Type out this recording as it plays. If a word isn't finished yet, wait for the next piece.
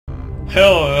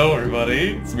Hello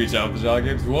everybody, it's me, John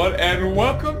Games 1, and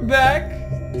welcome back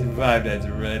to Five Nights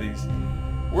at Freddy's.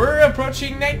 We're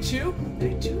approaching night 2.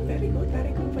 Night 2, very good,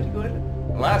 very good, very good.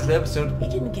 Last episode, we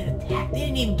didn't get attacked, they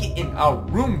didn't even get in our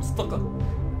rooms, but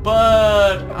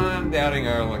I'm doubting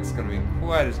our luck's gonna be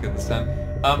quite as good this time.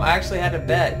 I actually had a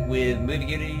bet with Movie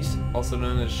Goodies, also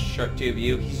known as Shark 2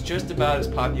 View. He's just about as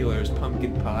popular as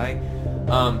Pumpkin Pie.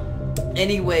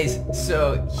 Anyways,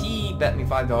 so he bet me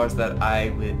 $5 that I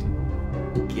would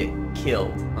get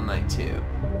killed on night 2.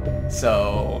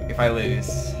 So if I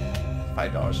lose,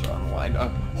 $5 are on the line.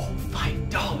 Oh,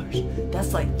 $5!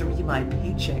 That's like 3 of my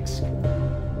paychecks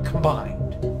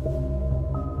combined.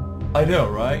 I know,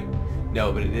 right?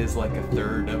 No, but it is like a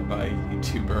third of my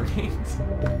YouTube earnings.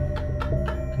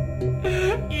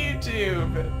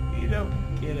 YouTube, you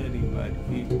don't get any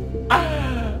money.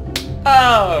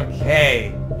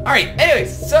 Okay. Alright,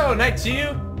 anyways, so night 2.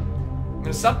 I'm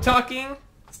gonna stop talking,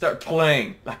 start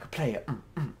playing like a player.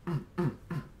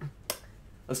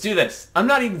 Let's do this. I'm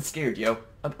not even scared, yo.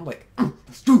 I'm like,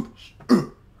 let's do this.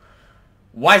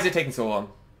 Why is it taking so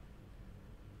long?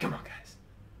 Come on, guys.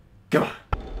 Come on.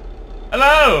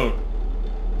 Hello!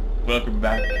 Welcome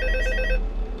back, guys.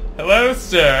 Hello,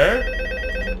 sir.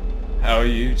 How are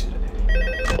you today?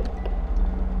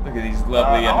 Look at these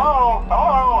lovely... hello.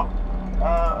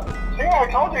 See, I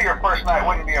told you your first night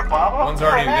wouldn't be a problem. One's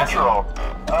already natural.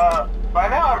 By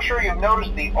now, I'm sure you've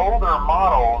noticed the older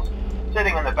models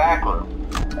sitting in the back room.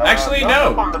 Actually,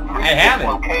 no. From the I haven't.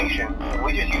 Location.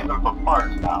 We just use them for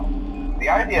parts now. The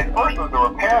idea at first was to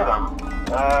repair them.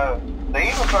 They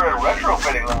even started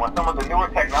retrofitting them with some of the newer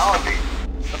technology,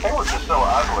 but they were just so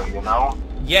ugly, you know?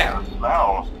 Yeah. The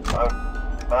smells.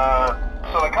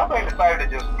 So the company decided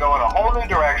to just go in a whole new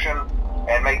direction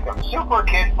and make them super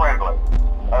kid-friendly.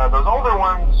 Those older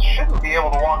ones shouldn't be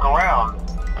able to walk around,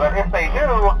 but if they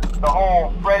do, the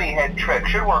whole Freddy head trick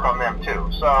should work on them too,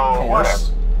 so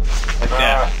whatever. Like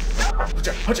that.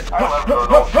 I love those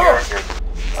old characters.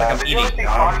 It's like I'm eating.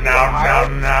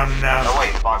 No,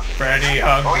 wait, Foxy. Freddy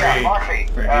hungry. Oh yeah, Foxy.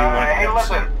 Hey,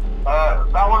 listen.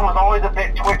 That one was always a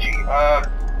bit twitchy.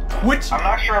 Twitchy? I'm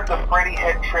not sure if the Freddy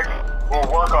head trick will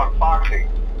work on Foxy.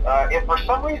 If for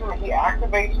some reason he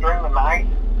activates during the night,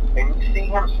 and you see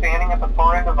him standing at the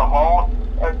far end of the hall,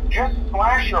 just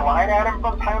flash your light at him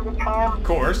from time to time. Of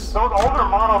course. Those older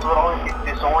models would always get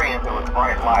disoriented with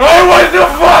bright lights. Oh, what the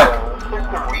fuck?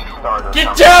 System restart or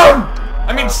Get something. down!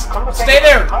 I mean, stay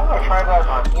there! I'm gonna try that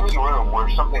on any room where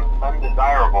something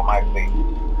undesirable might be.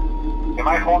 It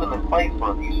might hold him in place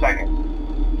for a few seconds.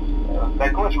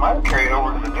 That glitch might have carried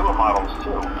over to the newer models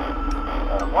too.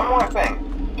 One more thing.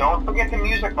 Don't forget the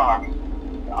music box.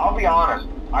 I'll be honest,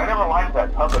 I never liked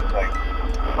that puppet thing.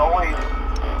 It's always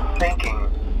thinking,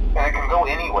 and it can go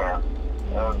anywhere.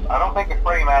 I don't think the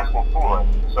Freddy mask will fool it,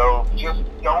 so just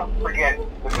don't forget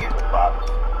the music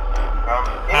box.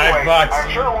 Anyway, I'm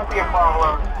sure it won't be a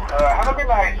problem. Have a good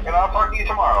night, and I'll talk to you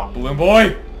tomorrow. Balloon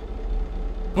boy!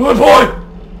 Balloon boy!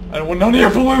 I don't want none of your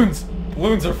balloons!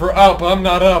 Balloons are for up, I'm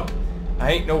not up.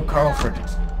 I ain't no Carl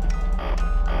Fredericks.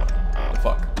 What the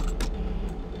fuck?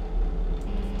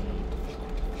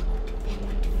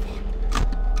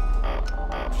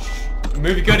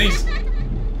 Movie Goodies,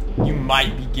 you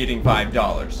might be getting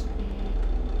 $5.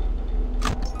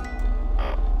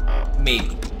 Maybe.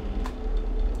 You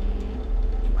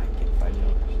might get $5.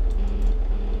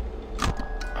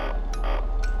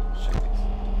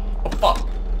 Oh fuck.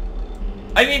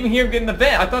 I didn't even hear him get in the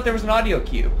vent. I thought there was an audio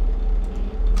cue.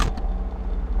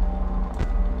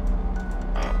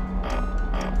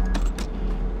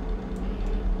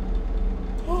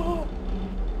 Oh,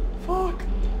 fuck.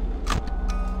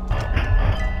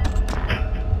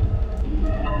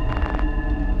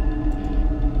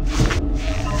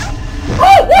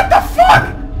 Oh, what the fuck?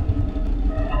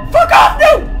 Fuck off,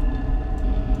 no!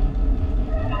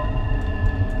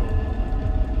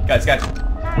 Guys.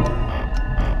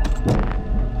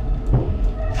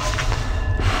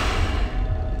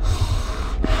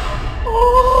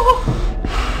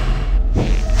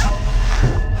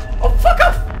 Oh, fuck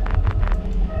off!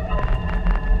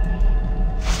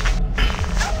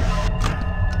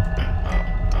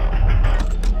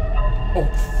 Oh,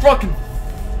 fucking...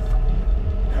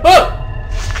 Oh!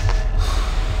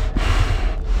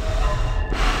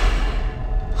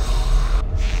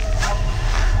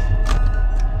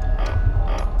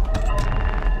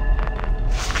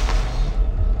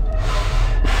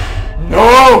 No!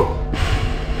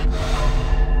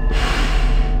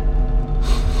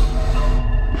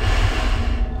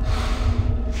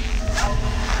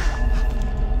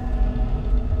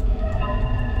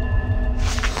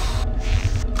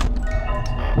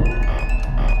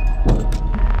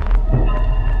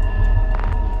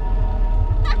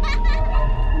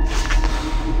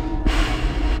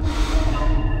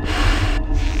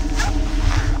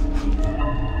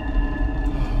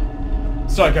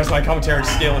 Sorry guys, my commentary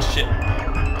scale is shit.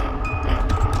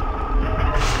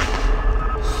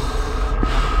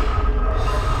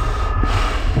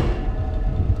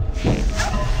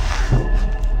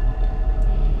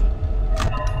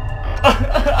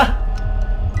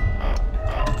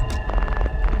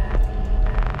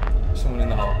 Someone in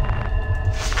the hall.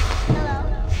 Hello.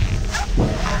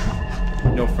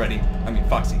 No, Freddy. I mean,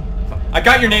 Foxy. I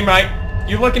got your name right.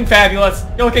 You're looking fabulous.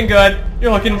 You're looking good.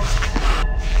 You're looking...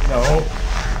 No.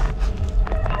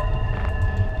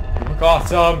 You look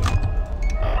awesome.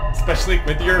 Especially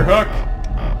with your hook.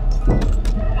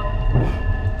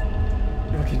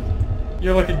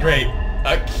 You're looking great.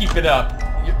 Keep it up.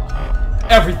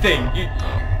 Everything.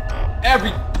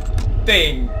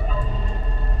 Everything.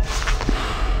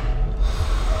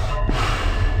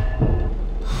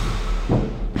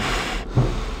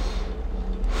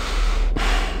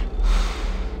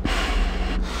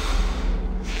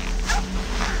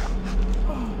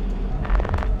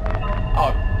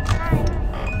 Oh,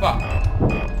 fuck.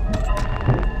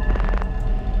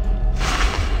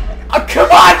 Oh, come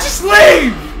on, just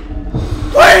leave!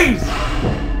 Please!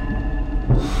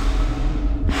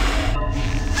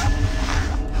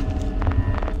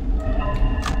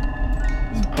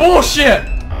 This is bullshit!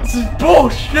 This is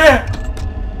bullshit!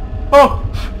 Oh,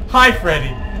 hi,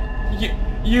 Freddy.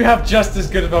 You have just as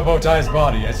good of a bow tie as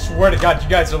body. I swear to God, you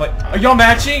guys are like... Are y'all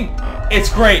matching?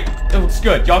 It's great. It looks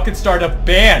good. Y'all can start a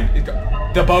band.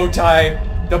 The bow tie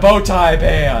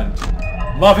band.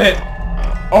 Love it.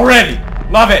 Already.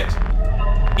 Love it.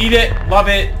 Eat it. Love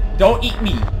it. Don't eat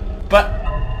me. But,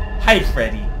 hi,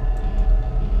 Freddy.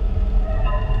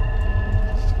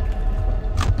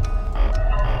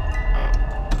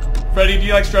 Freddy, do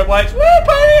you like strobe lights? Woo,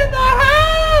 party in the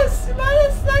house!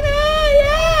 Motherfucker,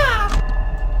 yeah!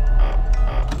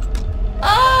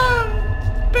 Oh,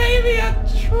 baby, a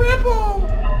triple!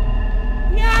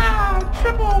 Yeah,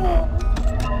 triple!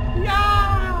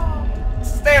 Yeah!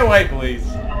 Stay away, please.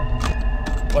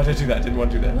 Why did I do that? I didn't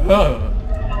want to do that. Oh!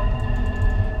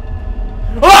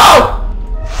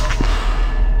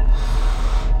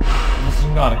 I was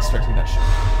not expecting that shit.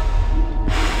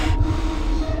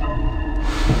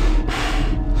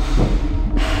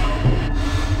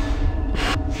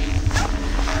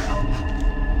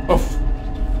 Oh.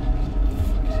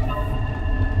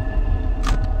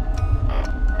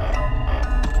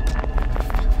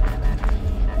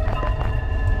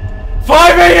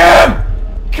 5 a.m.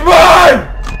 Come on!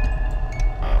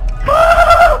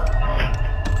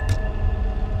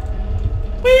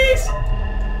 Please!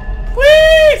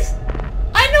 Please!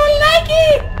 I don't like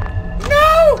it!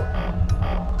 No!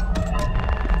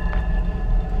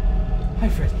 Hi,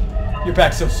 Freddy. You're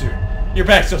back so soon. You're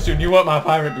back so soon. You want my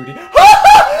pirate booty?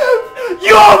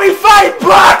 You owe me $5!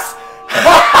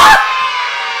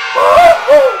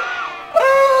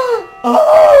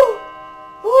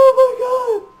 Oh my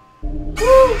God!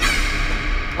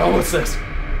 Oh, what's this?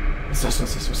 What's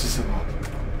this about?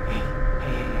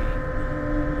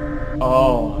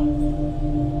 Oh.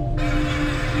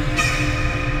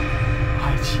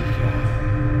 Hi, Chica.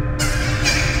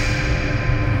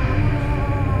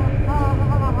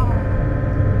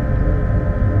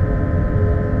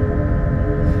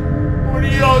 What are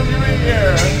y'all doing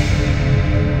here?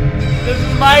 This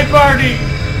is my party!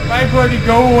 My party,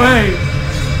 go away!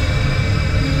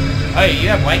 Hey, you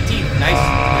have white teeth. Nice.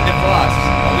 Good to floss.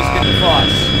 Always good to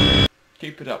floss.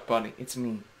 Keep it up, buddy. It's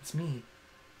me. It's me.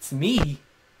 It's me.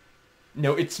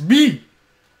 No, it's me!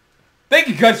 Thank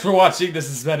you guys for watching. This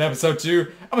has been episode 2.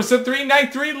 Episode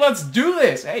 393. Let's do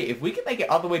this! Hey, if we can make it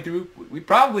all the way through, we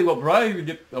probably will even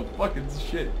get the fucking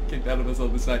shit kicked out of us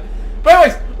on this side. But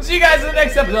anyways, we'll see you guys in the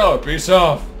next episode. Peace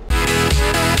off.